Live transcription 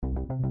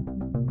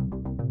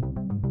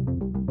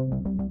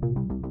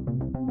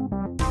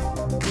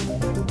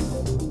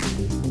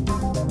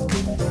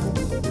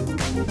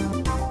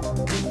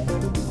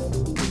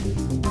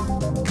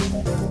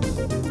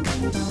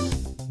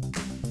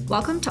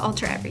Welcome to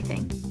Alter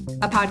Everything,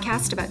 a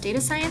podcast about data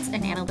science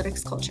and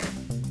analytics culture.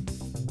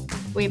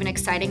 We have an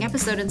exciting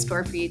episode in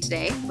store for you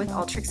today with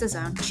Alteryx's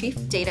own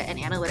Chief Data and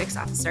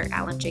Analytics Officer,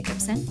 Alan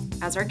Jacobson,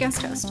 as our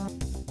guest host.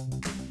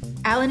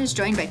 Alan is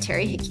joined by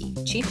Terry Hickey,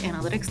 Chief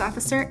Analytics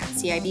Officer at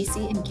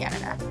CIBC in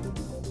Canada.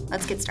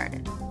 Let's get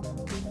started.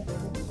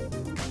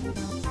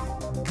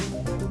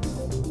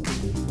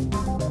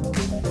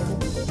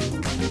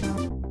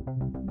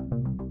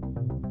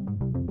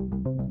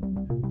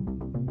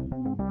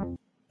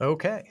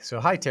 Okay, so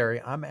hi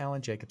Terry, I'm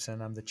Alan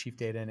Jacobson. I'm the Chief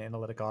Data and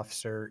Analytic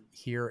Officer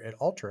here at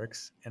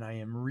Alteryx, and I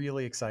am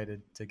really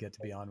excited to get to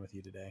be on with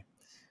you today.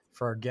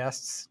 For our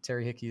guests,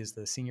 Terry Hickey is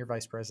the Senior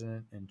Vice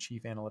President and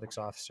Chief Analytics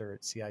Officer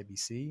at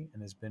CIBC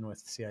and has been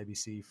with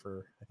CIBC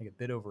for, I think, a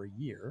bit over a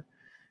year,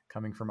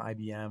 coming from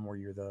IBM, where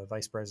you're the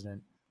Vice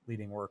President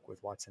leading work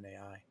with Watson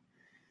AI.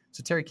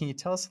 So Terry, can you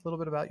tell us a little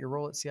bit about your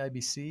role at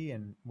CIBC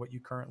and what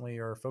you currently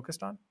are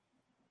focused on?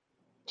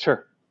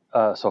 Sure.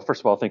 So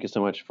first of all, thank you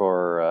so much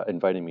for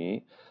inviting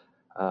me.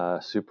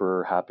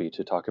 Super happy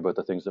to talk about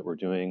the things that we're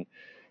doing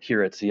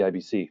here at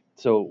CIBC.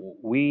 So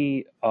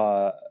we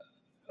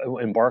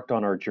embarked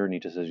on our journey,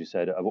 just as you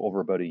said, over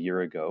about a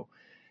year ago.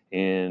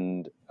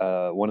 And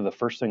one of the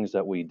first things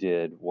that we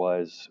did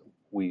was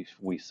we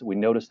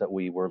noticed that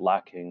we were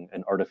lacking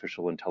an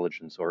artificial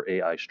intelligence or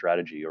AI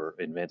strategy or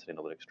advanced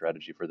analytics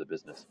strategy for the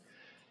business.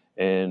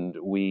 And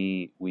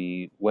we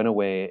went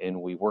away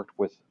and we worked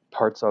with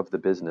parts of the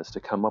business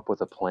to come up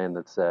with a plan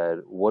that said,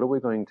 what are we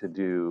going to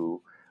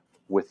do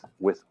with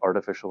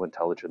artificial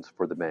intelligence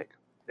for the bank?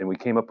 And we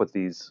came up with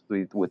these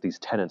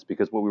tenets,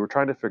 because what we were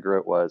trying to figure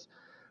out was,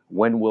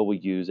 when will we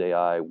use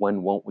AI?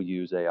 When won't we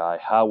use AI?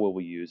 How will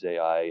we use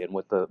AI? And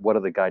what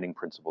are the guiding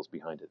principles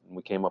behind it? And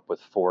we came up with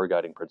 4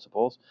 guiding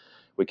principles.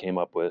 We came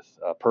up with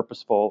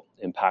purposeful,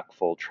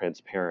 impactful,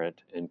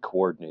 transparent, and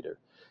coordinator.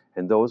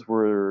 And those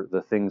were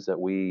the things that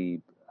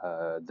we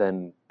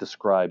then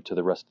described to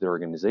the rest of the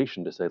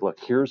organization to say, look,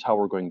 here's how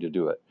we're going to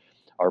do it.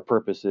 Our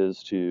purpose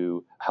is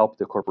to help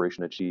the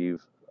corporation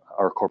achieve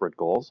our corporate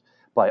goals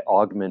by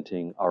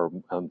augmenting our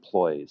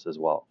employees as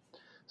well.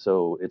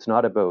 So it's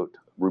not about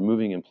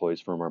removing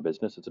employees from our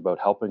business. It's about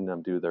helping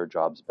them do their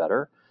jobs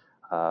better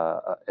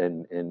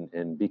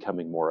and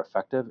becoming more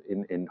effective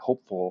in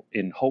hope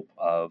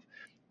of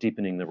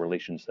deepening the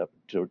relationships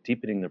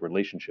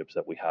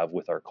that we have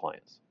with our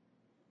clients.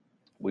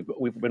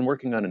 We've been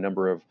working on a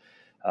number of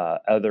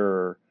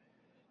other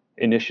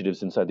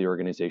initiatives inside the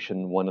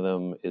organization. One of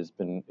them has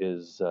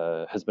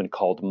been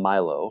called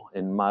Milo,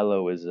 and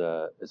Milo is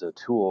a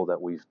tool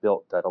that we've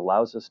built that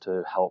allows us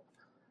to help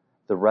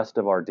the rest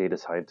of our data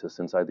scientists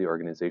inside the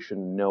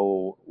organization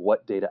know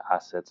what data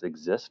assets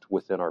exist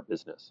within our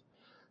business.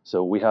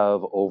 So we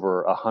have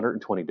over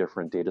 120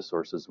 different data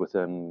sources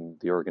within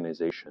the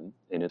organization,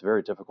 and it's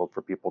very difficult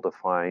for people to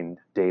find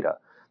data.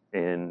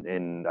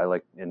 And I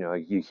like,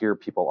 you hear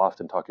people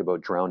often talk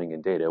about drowning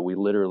in data. We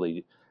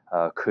literally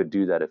could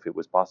do that if it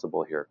was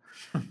possible here.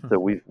 So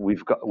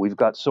we've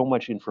got so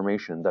much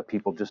information that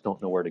people just don't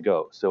know where to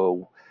go.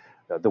 So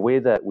the way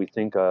that we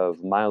think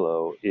of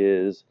Milo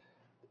is,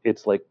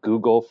 it's like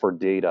Google for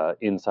data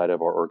inside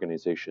of our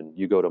organization.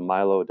 You go to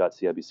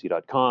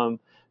milo.cibc.com,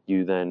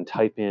 you then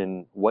type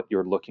in what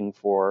you're looking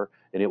for,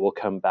 and it will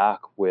come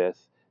back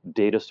with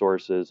data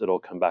sources, it'll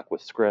come back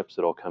with scripts,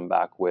 it'll come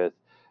back with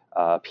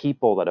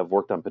people that have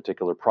worked on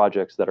particular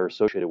projects that are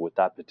associated with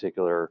that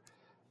particular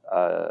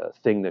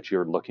thing that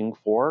you're looking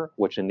for,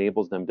 which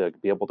enables them to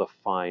be able to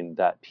find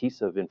that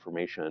piece of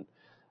information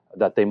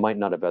that they might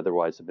not have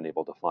otherwise have been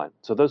able to find.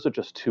 So those are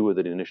just 2 of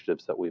the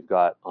initiatives that we've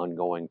got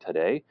ongoing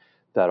today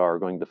that are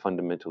going to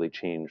fundamentally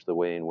change the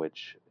way in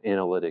which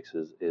analytics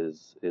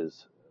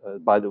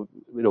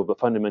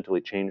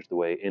fundamentally change the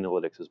way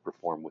analytics is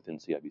performed within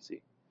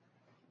CIBC.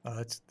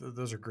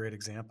 Those are great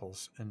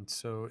examples. And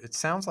so it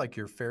sounds like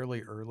you're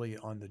fairly early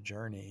on the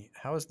journey.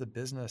 How has the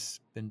business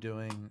been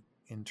doing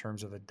in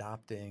terms of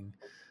adopting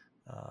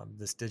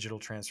this digital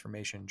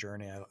transformation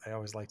journey? I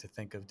always like to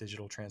think of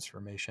digital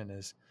transformation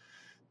as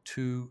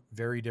 2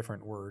 very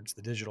different words: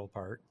 the digital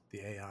part,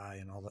 the AI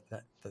and all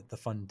that the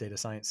fun data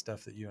science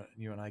stuff that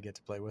you and I get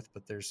to play with.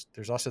 But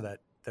there's also that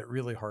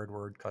really hard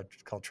word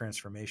called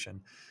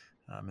transformation.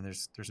 And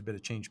there's a bit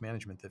of change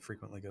management that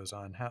frequently goes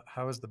on.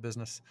 How is the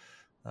business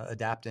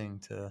adapting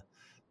to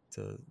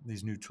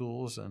these new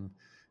tools and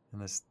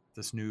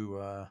this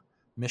new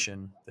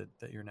mission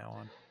that you're now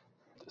on?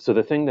 So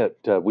the thing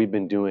that we've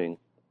been doing,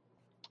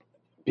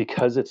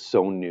 because it's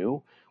so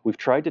new, we've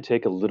tried to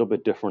take a little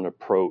bit different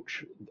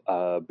approach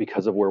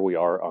because of where we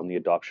are on the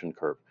adoption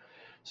curve.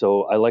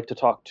 So I like to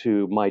talk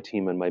to my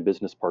team and my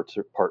business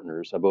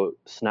partners about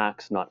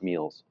snacks, not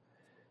meals.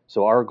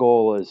 So our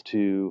goal is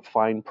to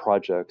find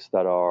projects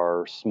that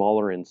are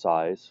smaller in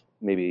size,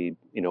 maybe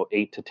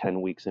 8 to 10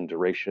 weeks in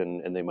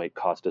duration, and they might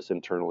cost us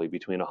internally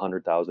between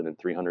 $100,000 and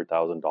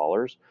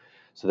 $300,000,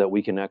 so that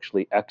we can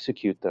actually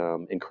execute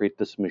them and create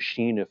this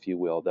machine, if you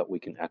will, that we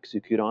can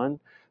execute on,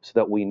 so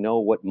that we know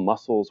what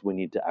muscles we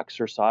need to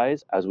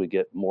exercise as we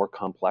get more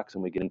complex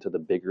and we get into the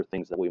bigger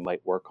things that we might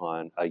work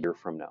on a year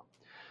from now.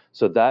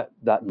 So that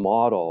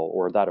model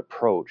or that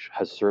approach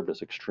has served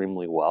us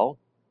extremely well.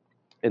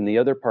 And the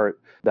other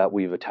part that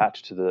we've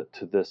attached to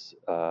this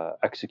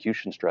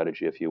execution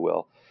strategy, if you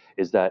will,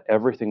 is that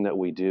everything that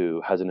we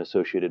do has an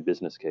associated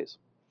business case.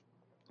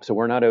 So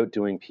we're not out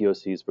doing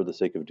POCs for the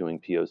sake of doing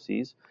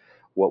POCs.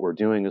 What we're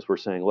doing is we're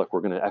saying, look,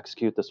 we're going to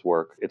execute this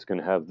work. It's going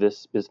to have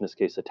this business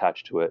case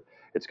attached to it.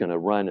 It's going to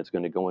run, it's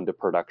going to go into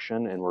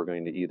production, and we're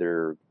going to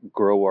either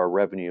grow our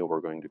revenue,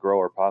 we're going to grow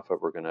our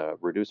profit, we're going to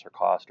reduce our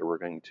cost, or we're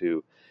going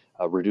to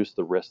reduce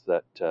the risk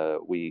that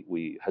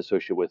we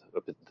associate with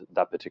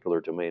that particular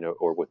domain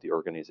or with the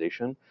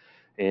organization.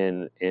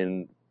 And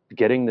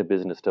getting the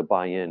business to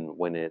buy in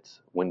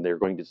when they're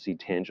going to see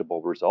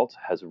tangible results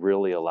has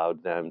really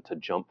allowed them to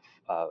jump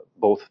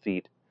both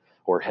feet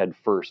or head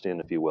first in,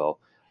 if you will,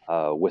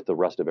 with the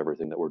rest of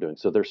everything that we're doing.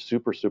 So they're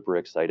super, super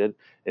excited.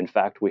 In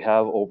fact, we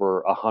have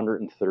over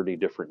 130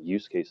 different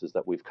use cases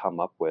that we've come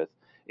up with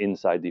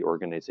inside the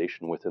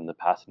organization within the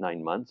past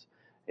 9 months,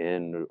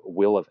 and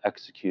we'll have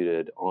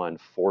executed on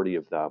 40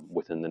 of them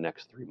within the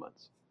next 3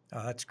 months.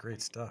 Oh, that's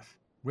great stuff.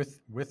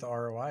 With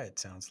ROI, it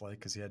sounds like,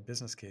 because you had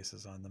business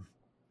cases on them.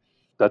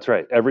 That's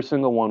right. Every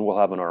single one will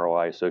have an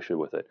ROI associated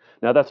with it.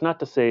 Now, that's not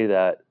to say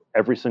that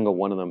every single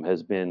one of them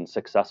has been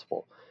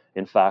successful.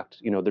 In fact,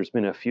 there's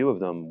been a few of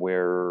them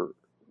where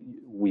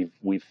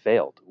we've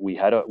failed. We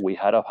had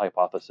a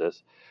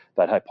hypothesis.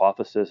 That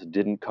hypothesis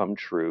didn't come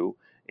true,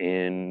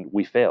 and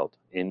we failed.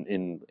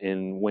 In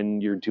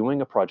when you're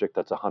doing a project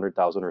that's $100,000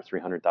 or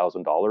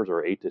 $300,000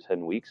 or 8 to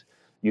 10 weeks,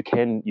 you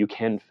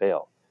can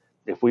fail.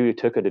 If we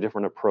took a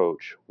different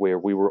approach where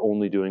we were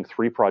only doing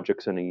 3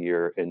 projects in a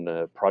year and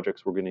the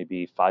projects were going to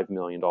be $5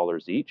 million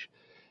each,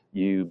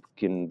 you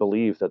can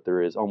believe that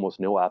there is almost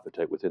no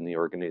appetite within the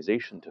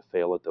organization to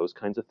fail at those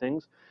kinds of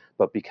things.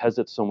 But because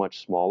it's so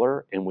much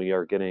smaller and we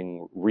are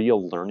getting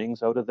real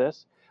learnings out of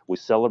this, we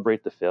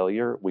celebrate the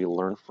failure, we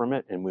learn from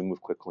it, and we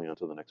move quickly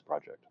onto the next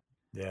project.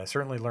 Yeah,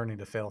 certainly learning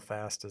to fail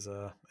fast is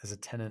a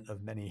tenet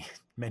of many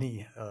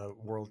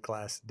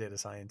world-class data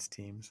science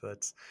teams.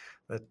 That's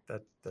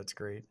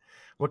great.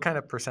 What kind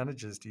of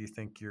percentages do you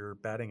think your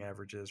batting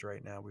average is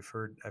right now?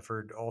 I've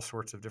heard all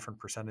sorts of different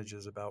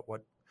percentages about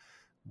what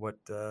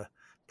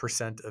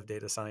percent of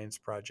data science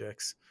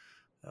projects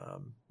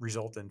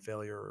result in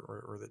failure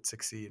or that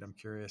succeed. I'm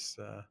curious.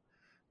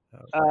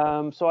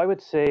 So I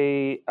would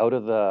say out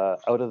of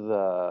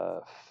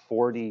the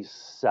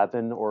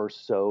 47 or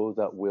so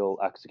that we'll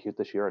execute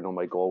this year, I know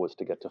my goal was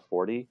to get to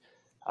 40.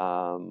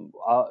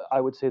 I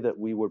would say that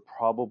we would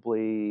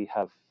probably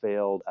have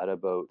failed at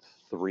about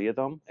 3 of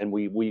them, and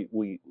we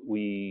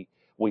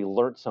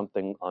learned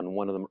something on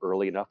one of them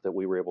early enough that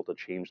we were able to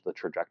change the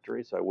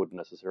trajectory. So I wouldn't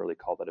necessarily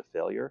call that a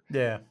failure.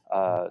 Yeah.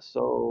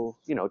 So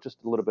just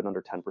a little bit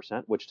under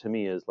 10%, which to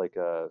me is like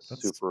a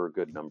That's super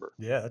good number.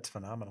 Yeah, that's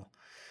phenomenal.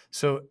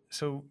 So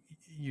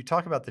you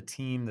talk about the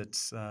team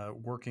that's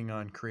working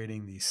on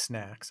creating these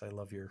snacks. I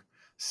love your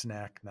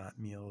snack, not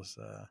meals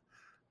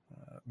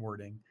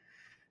wording.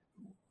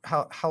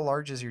 How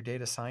large is your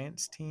data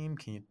science team?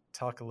 Can you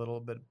talk a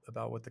little bit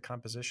about what the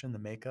composition, the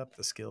makeup,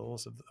 the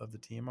skills of the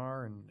team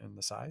are and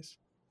the size?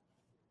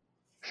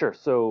 Sure.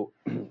 So,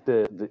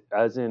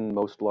 as in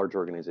most large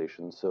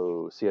organizations,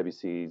 so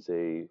CIBC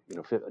is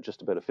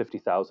just about a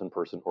 50,000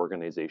 person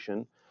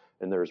organization,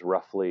 and there's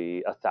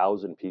roughly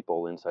 1,000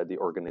 people inside the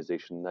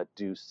organization that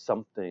do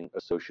something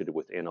associated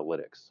with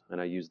analytics.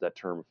 And I use that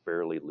term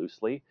fairly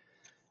loosely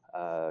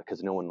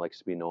because no one likes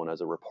to be known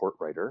as a report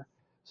writer.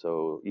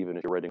 So even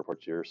if you're writing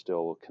reports, you're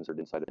still considered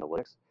inside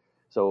analytics.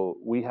 So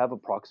we have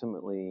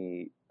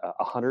approximately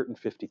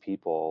 150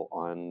 people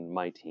on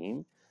my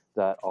team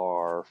that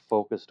are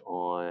focused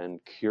on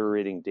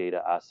curating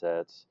data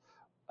assets.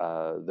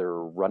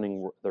 They're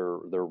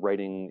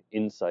writing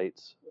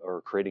insights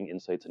or creating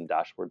insights and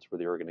dashboards for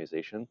the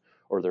organization,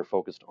 or they're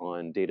focused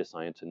on data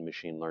science and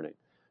machine learning.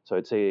 So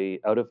I'd say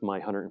out of my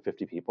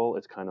 150 people,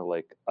 it's kind of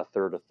like a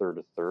third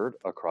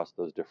across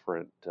those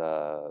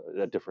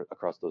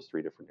across those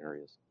 3 different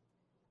areas.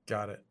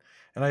 Got it.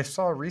 And I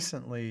saw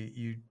recently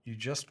you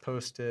just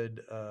posted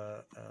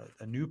a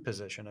new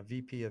position, a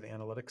VP of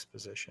analytics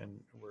position,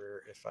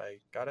 where if I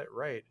got it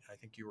right, I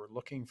think you were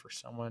looking for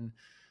someone,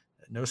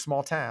 no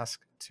small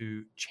task,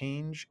 to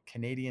change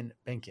Canadian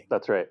banking.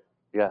 That's right.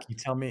 Yeah. Can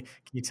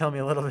you tell me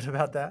a little bit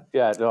about that?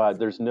 Yeah. No,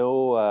 there's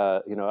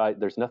no,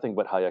 there's nothing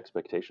but high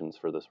expectations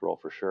for this role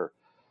for sure.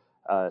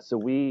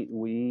 So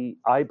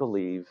I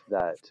believe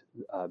that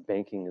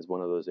banking is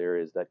one of those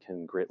areas that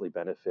can greatly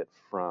benefit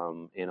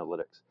from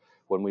analytics.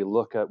 When we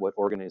look at what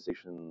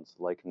organizations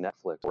like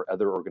Netflix or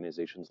other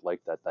organizations like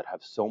that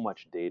have so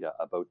much data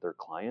about their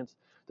clients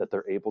that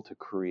they're able to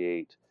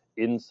create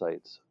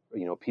insights,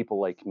 people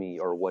like me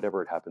or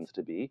whatever it happens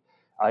to be,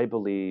 I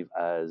believe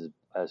as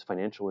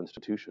financial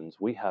institutions,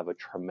 we have a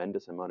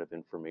tremendous amount of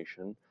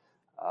information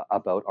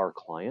about our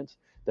clients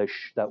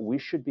that we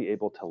should be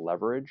able to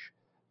leverage,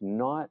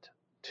 not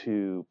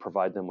to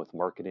provide them with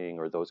marketing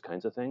or those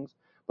kinds of things,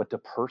 but to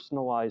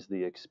personalize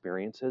the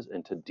experiences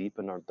and to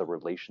deepen the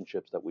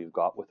relationships that we've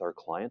got with our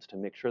clients to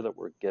make sure that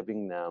we're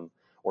giving them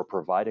or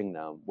providing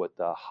them with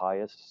the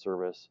highest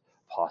service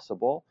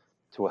possible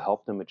to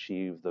help them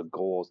achieve the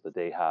goals that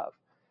they have.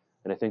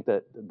 And I think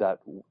that's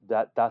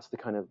the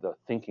kind of the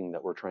thinking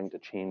that we're trying to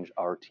change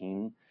our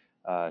team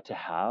to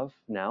have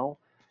now.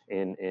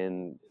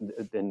 And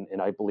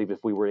I believe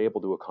if we were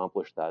able to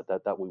accomplish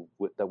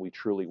that we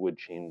truly would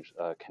change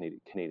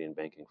Canadian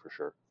banking for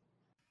sure.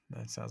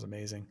 That sounds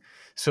amazing.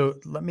 So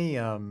let me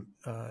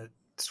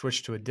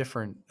switch to a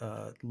different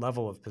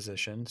level of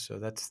position. So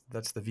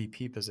that's the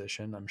VP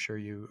position. I'm sure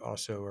you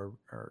also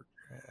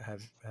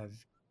have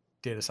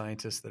data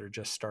scientists that are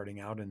just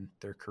starting out in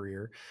their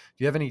career.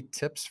 Do you have any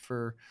tips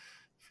for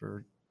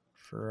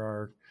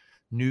our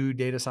new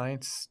data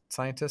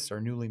scientists,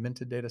 or newly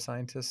minted data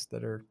scientists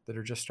that are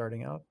just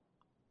starting out?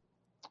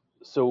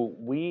 So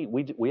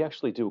we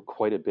actually do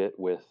quite a bit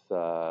with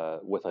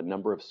a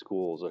number of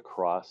schools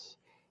across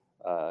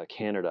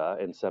Canada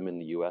and some in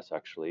the U.S.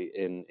 actually,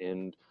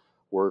 and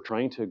we're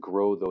trying to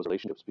grow those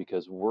relationships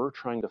because we're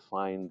trying to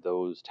find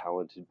those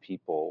talented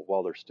people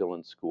while they're still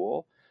in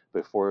school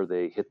before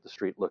they hit the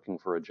street looking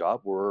for a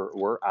job.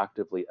 We're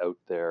actively out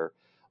there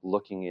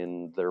looking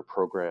in their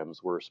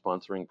programs. We're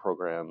sponsoring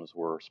programs.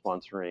 We're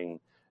sponsoring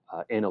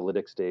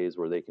analytics days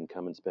where they can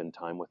come and spend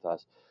time with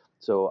us.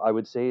 So I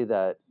would say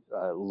that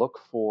look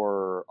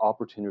for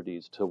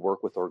opportunities to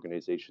work with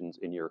organizations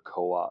in your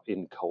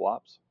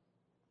co-ops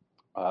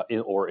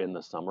or in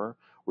the summer,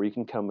 where you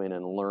can come in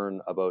and learn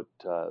about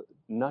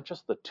not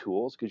just the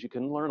tools, because you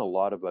can learn a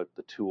lot about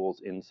the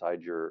tools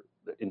inside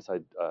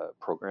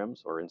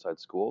programs or inside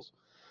schools.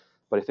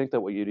 But I think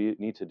that what you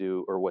need to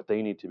do, or what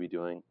they need to be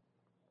doing,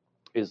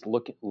 is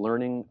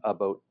learning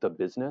about the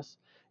business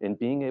and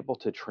being able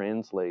to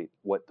translate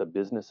what the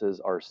businesses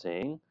are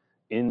saying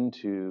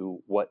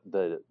into what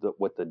the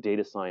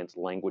data science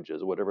language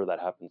is, whatever that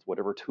happens,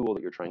 whatever tool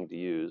that you're trying to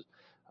use,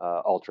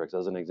 Alteryx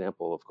as an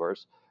example, of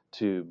course,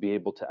 to be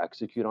able to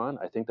execute on.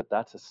 I think that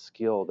that's a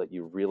skill that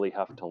you really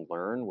have to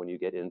learn when you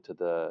get into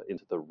the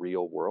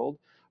real world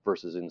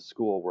versus in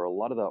school, where a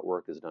lot of that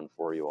work is done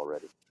for you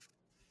already.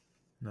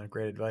 No,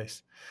 great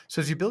advice.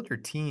 So as you build your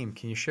team,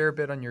 can you share a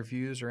bit on your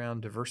views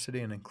around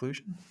diversity and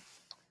inclusion?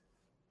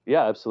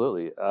 Yeah,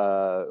 absolutely.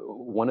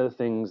 One of the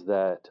things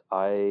that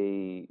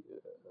I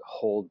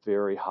hold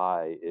very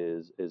high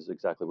is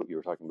exactly what you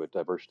were talking about,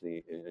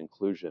 diversity and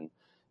inclusion.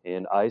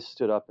 And I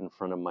stood up in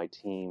front of my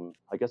team,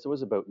 I guess it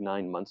was about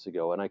 9 months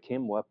ago, and I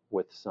came up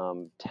with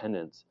some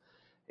tenets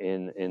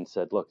and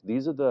said, look,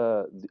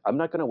 I'm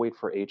not going to wait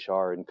for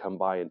HR and come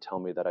by and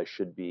tell me that I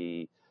should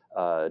be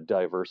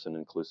diverse and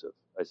inclusive.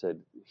 I said,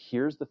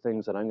 here's the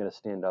things that I'm going to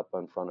stand up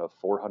in front of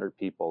 400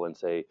 people and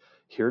say,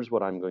 here's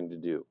what I'm going to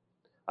do.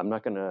 I'm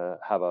not going to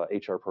have a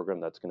HR program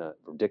that's going to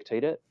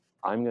dictate it.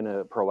 I'm going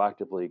to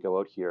proactively go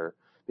out here,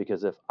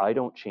 because if I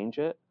don't change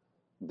it,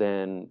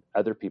 then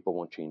other people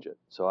won't change it.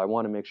 So I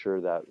want to make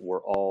sure that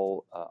we're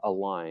all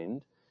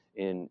aligned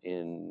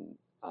in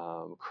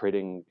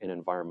creating an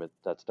environment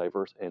that's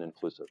diverse and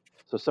inclusive.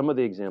 So some of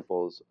the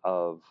examples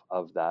of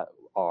that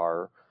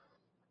are,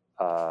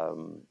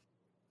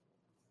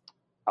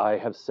 I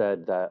have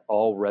said that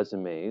all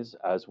resumes,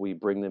 as we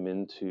bring them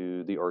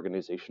into the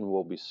organization,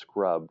 will be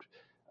scrubbed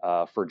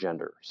for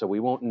gender. So we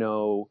won't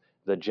know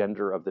the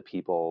gender of the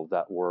people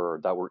that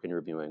we're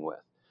interviewing with.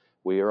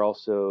 We are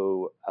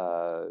also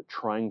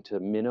trying to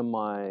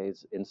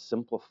minimize and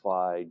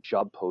simplify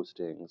job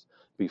postings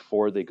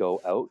before they go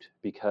out,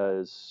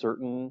 because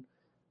certain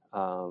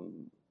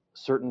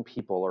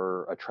people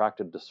are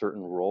attracted to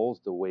certain roles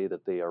the way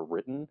that they are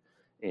written.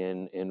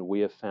 And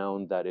we have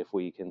found that if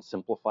we can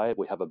simplify it,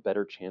 we have a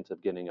better chance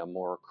of getting a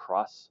more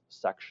cross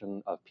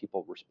section of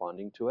people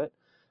responding to it,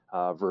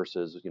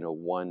 versus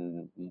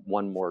one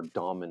more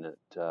dominant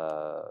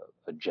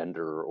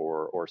gender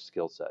or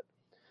skill set.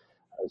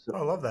 Oh,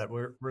 I love that.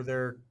 Were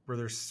there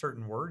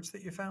certain words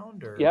that you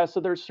found, or? Yeah, so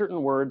there's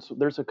certain words.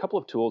 There's a couple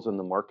of tools in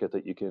the market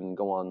that you can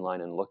go online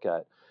and look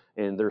at,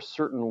 and there's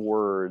certain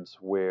words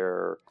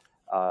where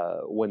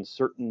when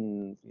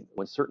certain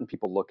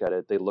people look at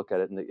it, they look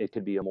at it, and it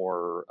could be a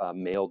more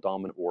male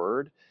dominant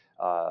word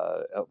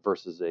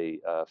versus a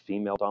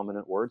female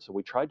dominant word. So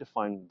we tried to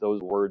find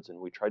those words, and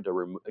we tried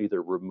to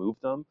either remove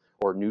them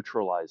or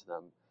neutralize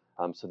them,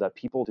 so that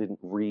people didn't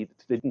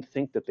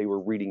think that they were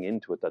reading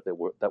into it,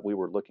 that we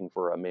were looking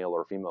for a male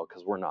or female,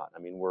 because we're not. I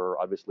mean, we're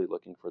obviously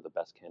looking for the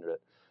best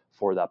candidate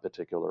for that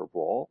particular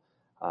role.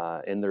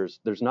 And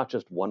there's not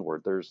just one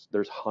word.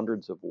 There's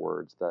hundreds of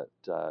words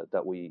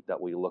that we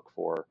look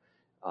for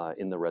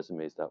in the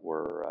resumes that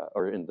we're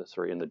or in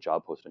the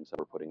job postings that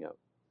we're putting out.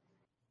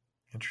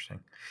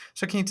 Interesting.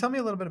 So can you tell me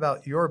a little bit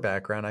about your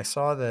background? I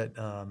saw that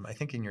I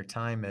think in your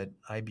time at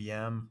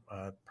IBM,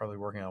 probably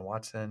working on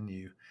Watson,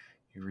 you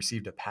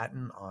received a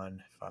patent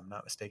on, if I'm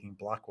not mistaken,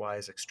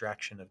 blockwise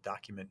extraction of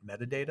document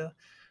metadata.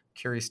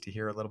 Curious to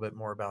hear a little bit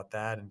more about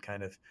that and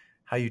kind of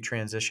how you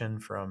transition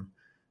from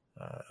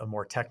a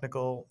more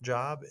technical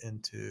job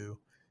into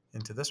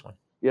this one.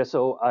 Yeah,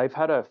 so I've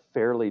had a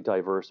fairly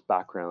diverse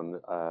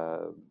background,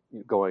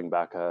 going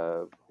back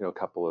a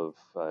couple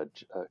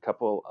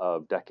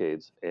of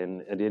decades,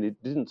 and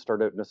it didn't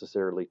start out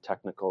necessarily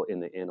technical in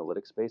the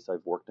analytics space.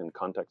 I've worked in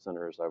contact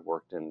centers, I've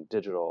worked in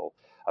digital,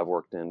 I've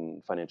worked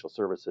in financial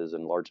services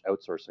and large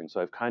outsourcing. So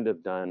I've kind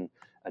of done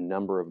a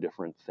number of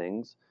different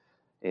things.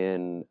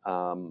 And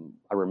I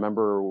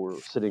remember we're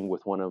sitting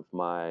with one of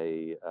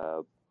my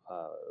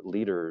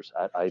leaders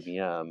at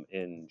IBM,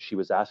 and she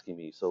was asking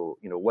me, "So,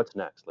 what's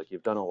next? Like,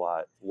 you've done a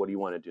lot. What do you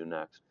want to do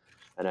next?"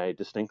 And I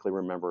distinctly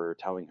remember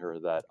telling her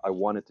that I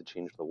wanted to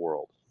change the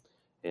world.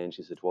 And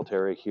she said, "Well,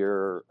 Terry,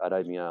 here at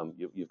IBM,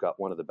 you've got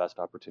one of the best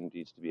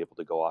opportunities to be able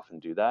to go off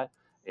and do that."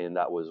 And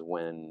that was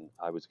when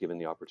I was given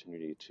the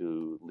opportunity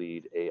to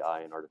lead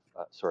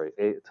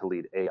to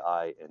lead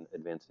AI and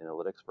advanced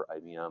analytics for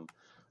IBM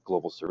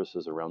global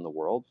services around the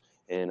world.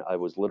 And I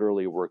was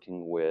literally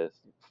working with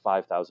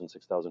 5,000,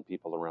 6,000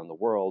 people around the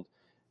world,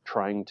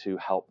 trying to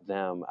help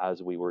them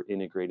as we were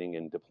integrating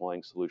and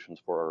deploying solutions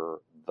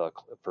for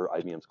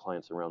IBM's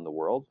clients around the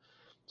world.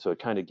 So it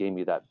kind of gave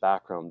me that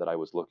background that I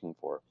was looking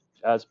for.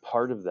 As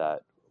part of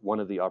that,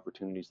 one of the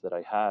opportunities that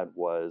I had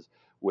was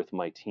with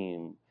my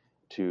team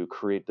to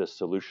create this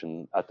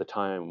solution. At the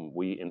time,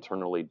 we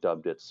internally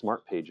dubbed it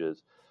Smart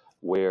Pages,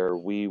 where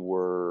we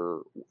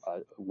were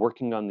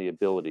working on the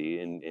ability,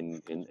 and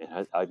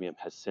IBM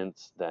has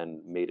since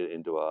then made it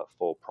into a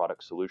full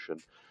product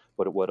solution.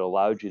 But what it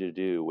allowed you to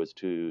do was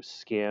to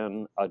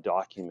scan a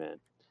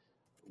document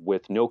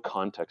with no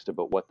context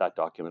about what that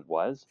document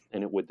was,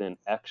 and it would then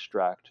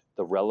extract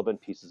the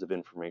relevant pieces of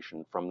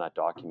information from that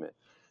document.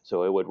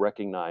 So it would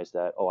recognize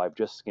that, oh, I've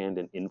just scanned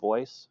an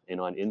invoice, and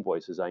on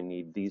invoices, I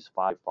need these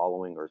 5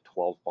 following or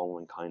 12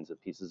 following kinds of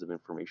pieces of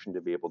information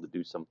to be able to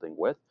do something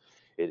with.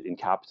 It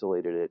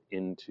encapsulated it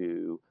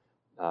into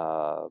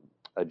a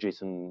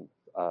JSON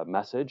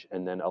message,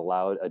 and then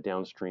allowed a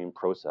downstream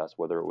process,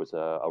 whether it was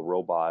a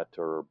robot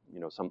or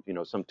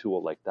some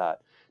tool like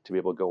that, to be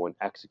able to go and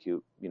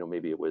execute.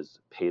 Maybe it was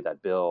pay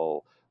that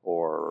bill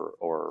or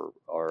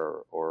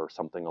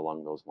something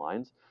along those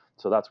lines.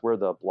 So that's where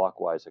the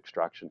blockwise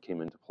extraction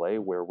came into play,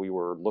 where we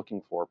were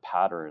looking for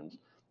patterns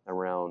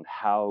around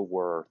how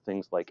were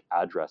things like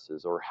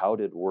addresses, or how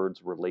did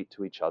words relate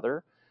to each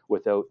other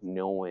without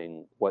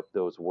knowing what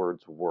those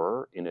words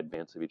were in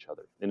advance of each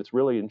other. And it's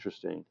really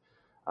interesting.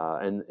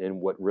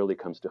 And what really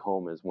comes to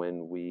home is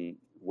when we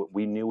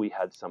knew we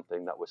had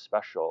something that was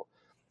special,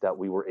 that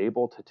we were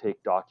able to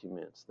take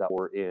documents that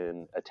were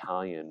in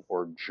Italian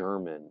or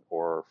German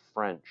or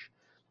French,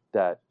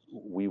 that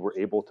we were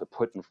able to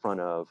put in front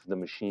of the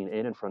machine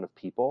and in front of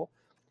people,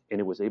 and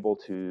it was able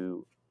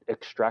to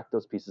extract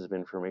those pieces of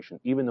information.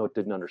 Even though it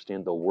didn't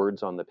understand the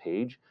words on the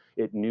page,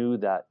 it knew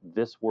that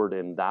this word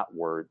and that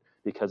word,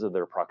 because of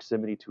their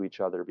proximity to each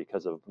other,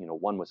 because of,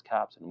 one was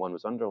caps and one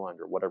was underlined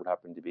or whatever it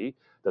happened to be,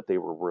 that they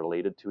were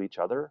related to each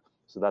other.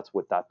 So that's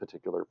what that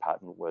particular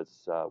patent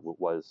was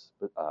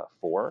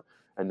for.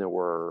 And there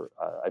were,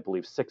 I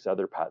believe, 6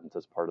 other patents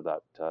as part of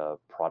that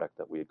product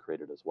that we had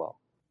created as well.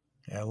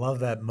 Yeah, I love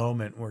that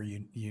moment where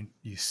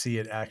you see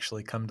it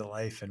actually come to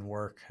life and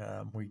work.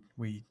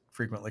 We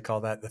frequently call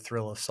that the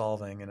thrill of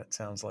solving, and it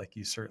sounds like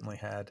you certainly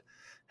had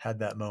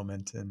that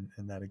moment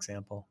in that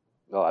example.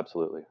 Oh,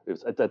 absolutely.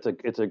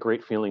 It's a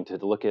great feeling to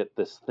look at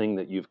this thing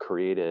that you've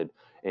created,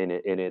 and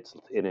it's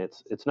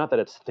not that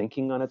it's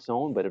thinking on its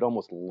own, but it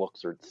almost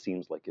looks or it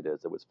seems like it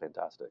is. It was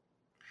fantastic.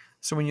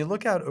 So when you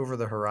look out over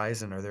the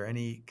horizon, are there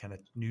any kind of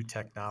new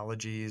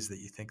technologies that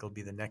you think will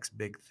be the next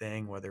big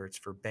thing, whether it's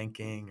for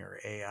banking or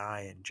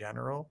AI in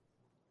general?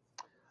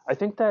 I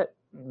think that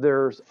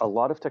there's a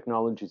lot of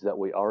technologies that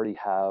we already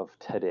have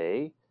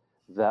today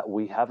that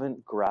we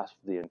haven't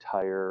grasped the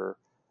entire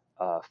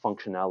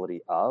functionality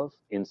of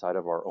inside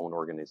of our own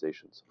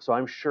organizations. So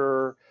I'm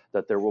sure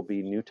that there will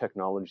be new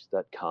technologies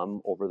that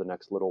come over the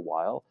next little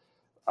while.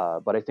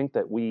 But I think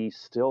that we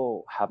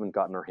still haven't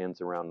gotten our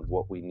hands around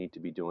what we need to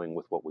be doing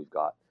with what we've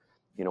got.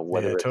 Yeah, I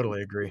Whether it's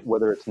totally agree.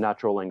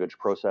 natural language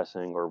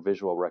processing or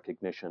visual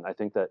recognition, I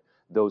think that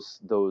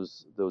those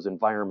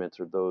environments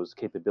or those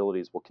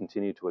capabilities will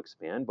continue to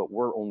expand, but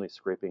we're only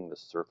scraping the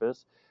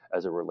surface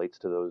as it relates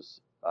to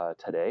those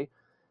today.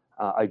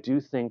 I do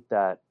think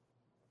that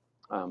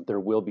there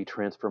will be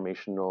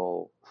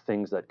transformational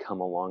things that come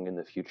along in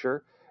the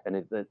future,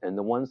 and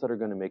the ones that are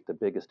going to make the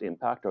biggest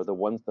impact are the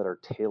ones that are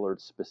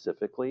tailored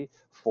specifically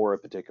for a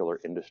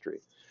particular industry.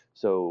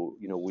 So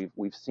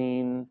we've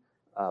seen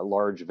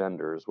large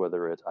vendors,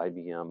 whether it's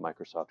IBM,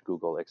 Microsoft,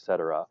 Google,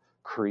 etc.,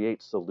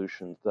 create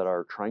solutions that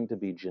are trying to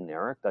be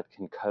generic, that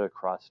can cut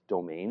across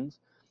domains.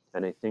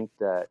 And I think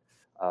that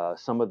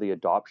some of the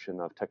adoption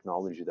of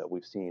technology that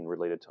we've seen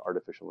related to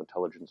artificial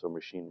intelligence or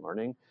machine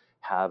learning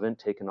haven't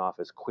taken off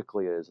as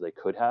quickly as they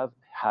could have,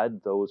 had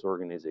those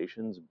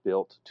organizations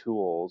built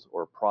tools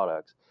or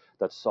products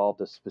that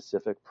solved a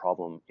specific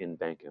problem in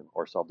banking,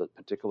 or solved a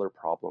particular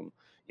problem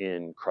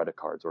in credit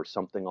cards, or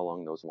something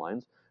along those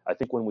lines. I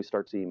think when we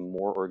start seeing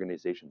more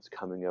organizations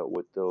coming out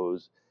with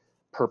those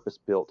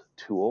purpose-built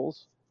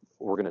tools,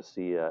 we're going to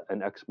see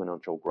an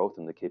exponential growth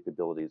in the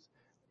capabilities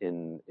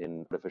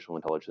in artificial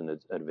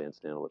intelligence and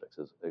advanced analytics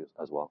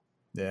as well.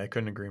 Yeah, I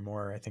couldn't agree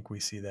more. I think we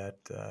see that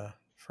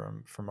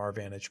from our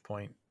vantage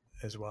point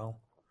as well.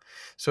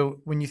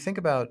 So when you think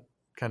about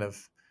kind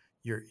of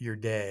your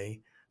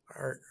day,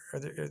 are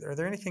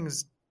there any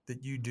things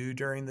that you do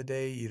during the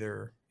day,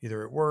 either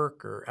at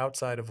work or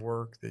outside of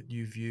work, that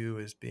you view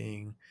as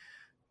being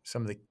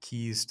some of the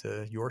keys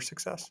to your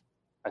success?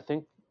 I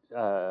think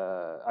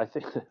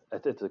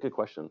it's a good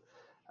question.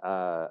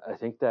 I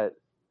think that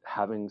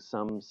having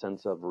some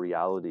sense of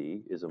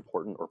reality is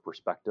important, or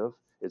perspective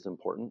is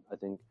important.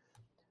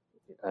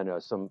 I know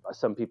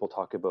some people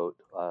talk about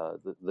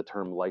the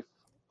term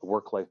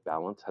work-life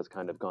balance has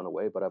kind of gone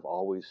away, but I've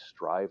always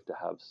strived to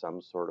have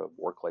some sort of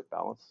work-life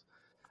balance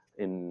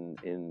in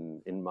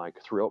my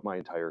throughout my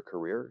entire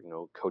career.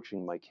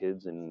 Coaching my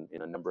kids in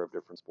a number of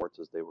different sports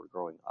as they were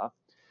growing up,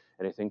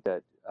 and I think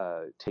that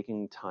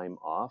taking time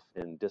off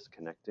and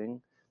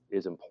disconnecting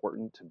is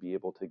important to be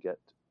able to get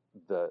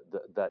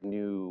that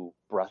new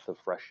breath of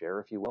fresh air,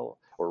 if you will,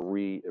 or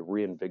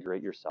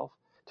reinvigorate yourself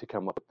to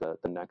come up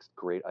with the next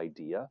great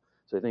idea.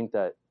 So I think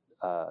that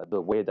the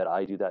way that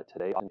I do that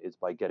today is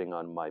by getting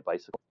on my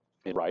bicycle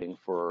and riding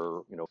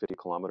for 50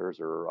 kilometers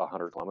or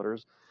 100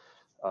 kilometers,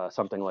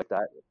 something like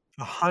that.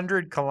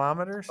 100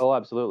 kilometers? Oh,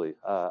 absolutely.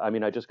 I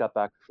mean, I just got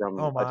back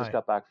Oh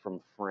my!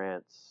 from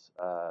France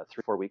 3 or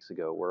 4 weeks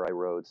ago, where I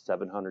rode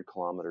 700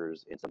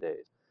 kilometers in some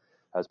days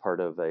as part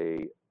of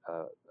a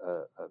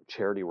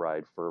charity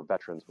ride for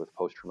veterans with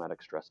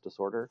post-traumatic stress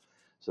disorder.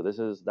 So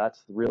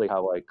that's really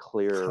how I Oh,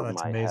 clear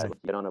that's my head. amazing. You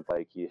get on a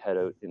bike, you head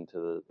out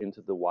into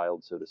the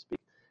wild, so to speak,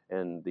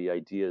 and the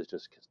idea is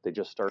they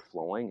just start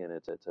flowing, and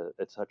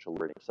it's such a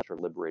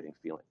liberating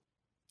feeling.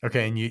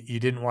 Okay, and you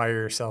didn't wire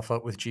yourself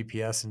up with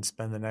GPS and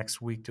spend the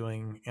next week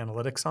doing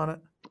analytics on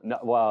it? No,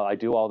 well, I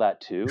do all that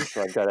too.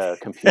 So I've got a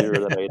computer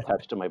that I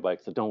attach to my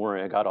bike. So don't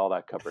worry, I got all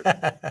that covered.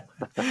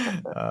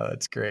 Oh,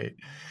 that's great.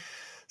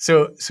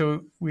 So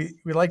we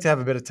like to have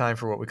a bit of time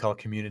for what we call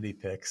community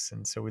picks,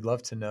 and so we'd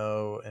love to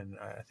know, and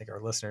I think our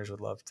listeners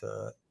would love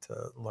to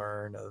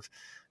learn of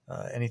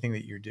anything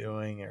that you're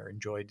doing or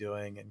enjoy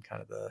doing in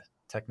kind of the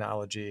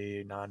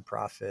technology,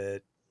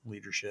 nonprofit,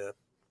 leadership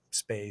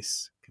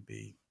space. Could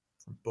be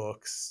from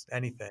books,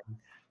 anything.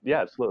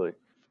 Yeah, absolutely.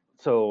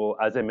 So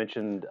as I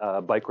mentioned,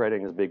 bike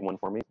riding is a big one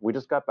for me. We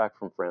just got back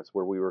from France,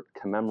 where we were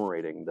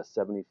commemorating the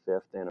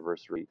 75th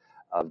anniversary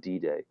of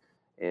D-Day,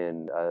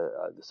 and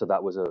so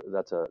that was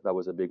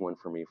a big one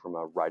for me from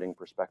a riding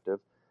perspective.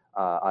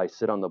 I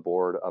sit on the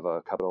board of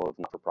a couple of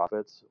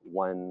not-for-profits,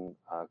 one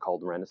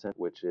called Renaissance,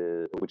 which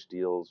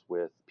deals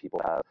with people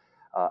who have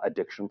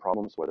addiction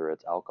problems, whether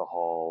it's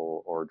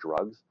alcohol or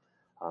drugs.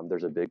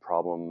 There's a big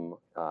problem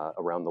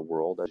around the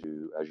world, as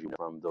you know,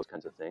 from those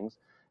kinds of things.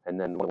 And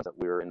then one that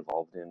we're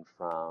involved in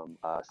from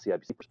a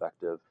CIBC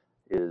perspective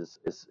is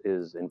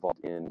involved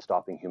in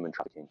stopping human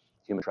trafficking.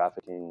 Human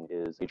trafficking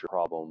is a major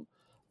problem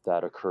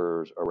that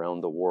occurs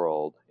around the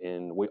world,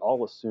 and we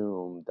all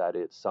assume that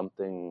it's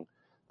something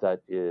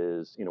that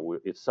is,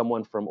 it's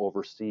someone from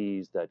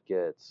overseas that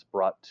gets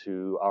brought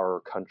to our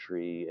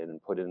country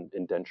and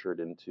indentured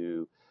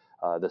into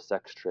the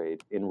sex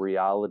trade. In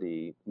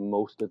reality,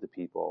 most of the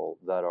people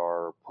that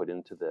are put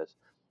into this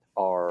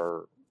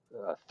are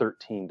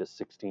 13 to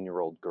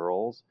 16-year-old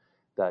girls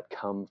that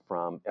come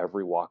from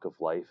every walk of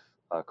life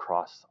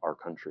across our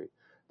country.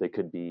 They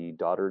could be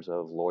daughters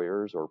of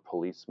lawyers or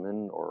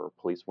policemen or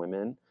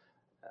policewomen.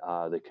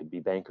 They could be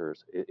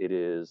bankers. It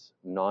is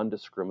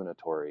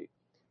non-discriminatory,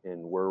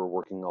 and we're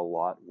working a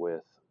lot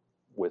with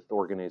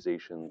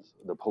organizations,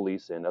 the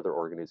police and other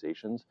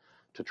organizations,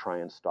 to try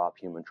and stop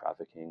human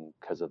trafficking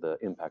because of the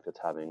impact it's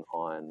having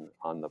on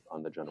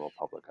the general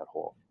public at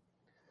whole.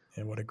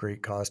 And what a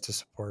great cause to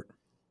support.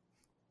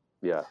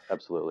 Yeah,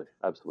 absolutely.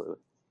 Absolutely.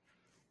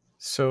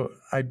 So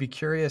I'd be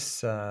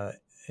curious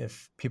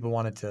if people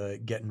wanted to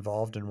get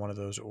involved in one of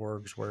those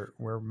orgs,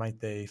 where might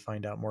they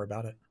find out more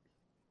about it?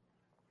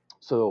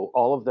 So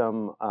all of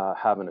them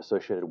have an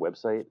associated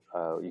website.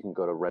 You can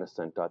go to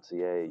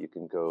renaissance.ca. You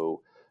can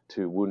go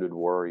to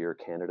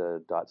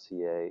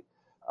woundedwarriorcanada.ca,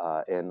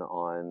 and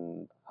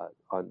on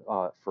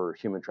for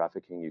human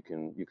trafficking, you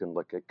can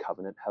look at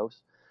Covenant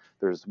House.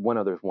 There's one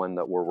other one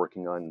that we're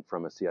working on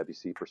from a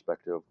CIBC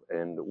perspective,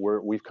 and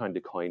we've kind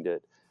of coined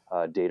it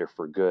Data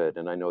for Good.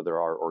 And I know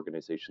there are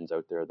organizations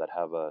out there that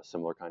have a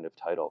similar kind of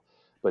title,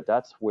 but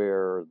that's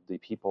where the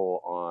people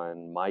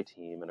on my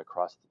team and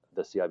across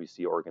the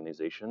CIBC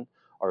organization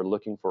are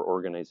looking for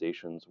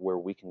organizations where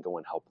we can go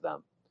and help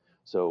them.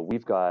 So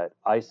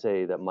I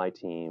say that my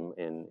team,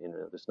 and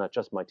it's not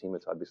just my team,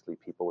 it's obviously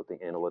people with the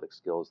analytic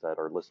skills that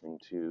are listening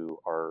to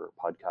our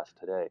podcast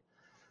today,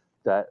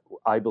 that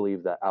I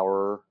believe that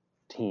our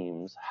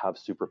teams have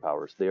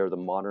superpowers. They are the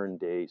modern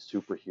day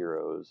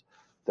superheroes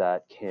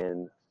that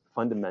can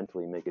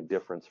fundamentally make a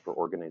difference for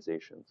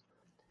organizations.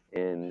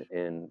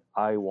 And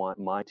I want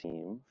my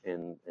team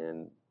and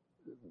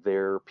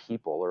their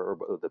people, or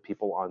the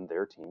people on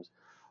their teams,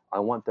 I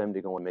want them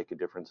to go and make a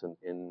difference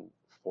in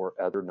for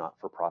other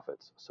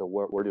not-for-profits. So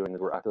what we're doing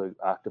is we're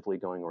actively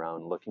going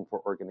around looking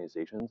for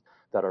organizations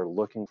that are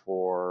looking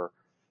for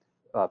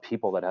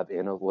people that have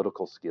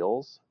analytical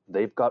skills,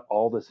 they've got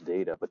all this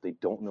data, but they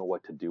don't know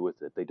what to do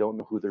with it. They don't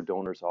know who their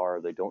donors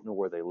are. They don't know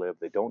where they live.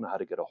 They don't know how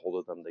to get a hold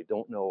of them. They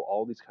don't know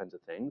all these kinds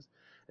of things.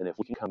 And if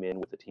we can come in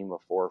with a team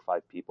of 4 or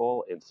 5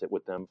 people and sit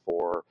with them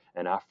for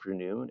an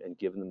afternoon and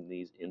give them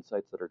these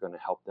insights that are going to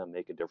help them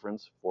make a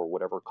difference for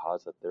whatever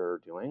cause that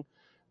they're doing,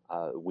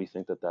 we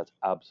think that that's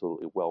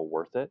absolutely well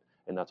worth it.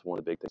 And that's one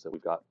of the big things that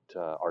we've got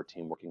our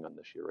team working on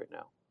this year right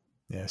now.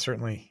 Yeah,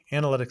 certainly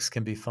analytics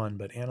can be fun,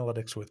 but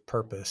analytics with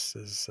purpose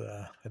is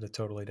at a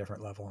totally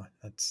different level.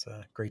 That's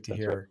great to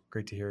hear. Right.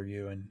 Great to hear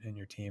you and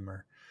your team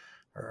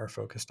are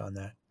focused on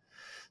that.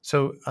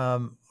 So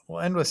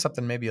we'll end with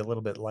something maybe a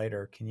little bit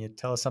lighter. Can you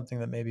tell us something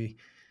that maybe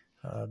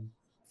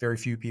very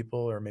few people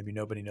or maybe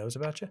nobody knows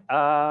about you?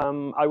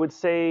 I would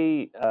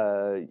say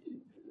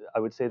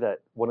that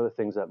one of the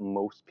things that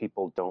most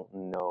people don't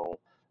know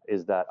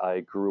is that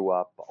I grew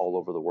up all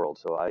over the world.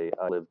 So I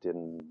lived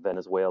in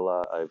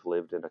Venezuela. I've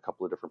lived in a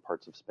couple of different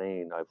parts of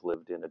Spain. I've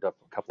lived in a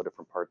couple of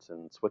different parts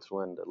in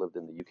Switzerland. I lived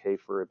in the UK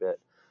for a bit.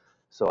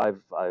 So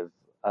I've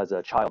as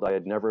a child, I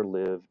had never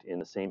lived in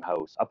the same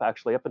house up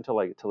until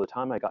the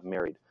time I got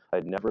married. I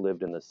had never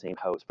lived in the same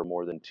house for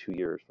more than 2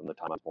 years from the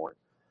time I was born.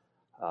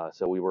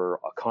 So we were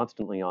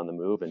constantly on the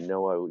move, and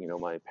no,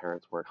 my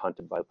parents weren't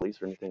hunted by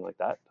police or anything like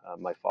that.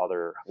 My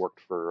father worked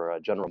for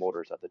General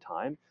Motors at the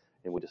time,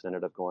 and we just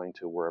ended up going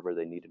to wherever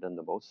they needed them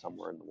the most,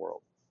 somewhere in the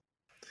world.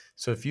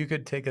 So if you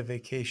could take a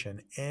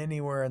vacation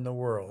anywhere in the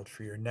world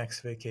for your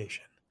next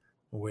vacation,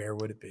 where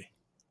would it be?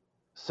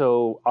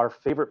 So our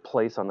favorite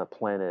place on the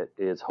planet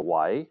is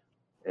Hawaii,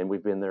 and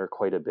we've been there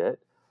quite a bit.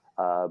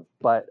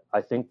 But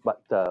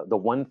the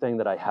one thing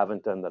that I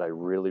haven't done that I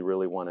really,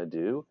 really want to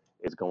do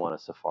is go on a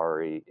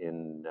safari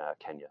in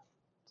Kenya.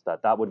 So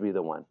that would be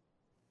the one.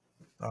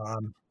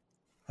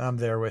 I'm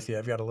there with you.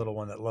 I've got a little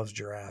one that loves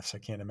giraffes. I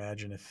can't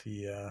imagine if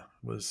he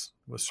was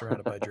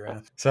surrounded by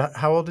giraffes. So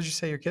how old did you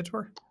say your kids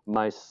were?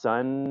 My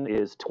son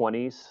is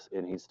 20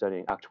 and he's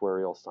studying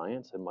actuarial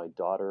science, and my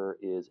daughter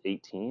is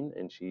 18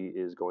 and she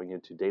is going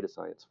into data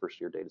science,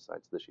 first year data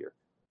science this year.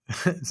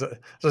 So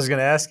I was going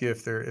to ask you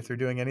if they're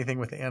doing anything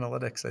with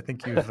analytics. I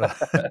think you've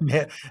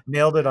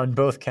nailed it on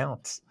both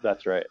counts.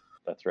 That's right.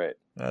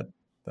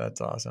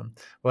 That's awesome.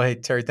 Well, hey,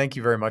 Terry, thank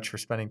you very much for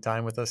spending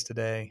time with us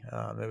today.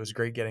 It was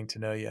great getting to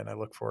know you, and I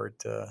look forward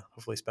to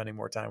hopefully spending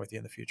more time with you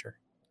in the future.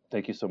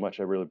 Thank you so much.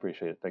 I really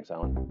appreciate it. Thanks,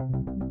 Alan.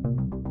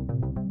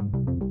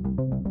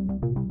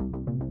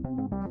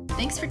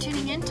 Thanks for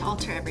tuning in to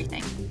Alter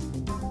Everything.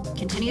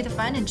 Continue the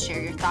fun and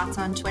share your thoughts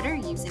on Twitter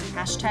using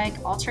hashtag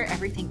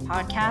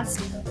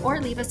AlterEverythingPodcast, or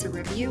leave us a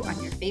review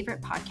on your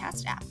favorite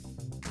podcast app.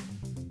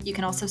 You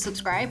can also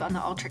subscribe on the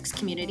Alteryx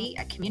community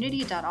at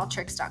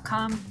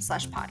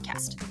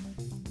community.alteryx.com/podcast.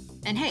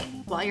 And hey,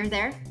 while you're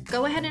there,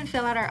 go ahead and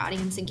fill out our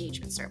audience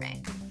engagement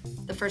survey.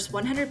 The first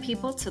 100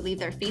 people to leave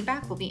their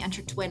feedback will be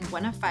entered to win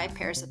one of 5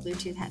 pairs of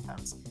Bluetooth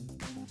headphones.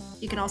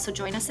 You can also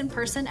join us in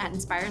person at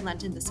Inspire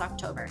London this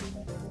October.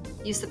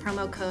 Use the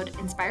promo code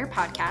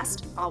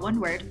INSPIREPODCAST, all one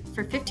word,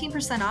 for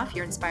 15% off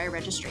your Inspire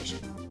registration.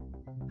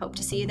 Hope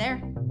to see you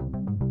there.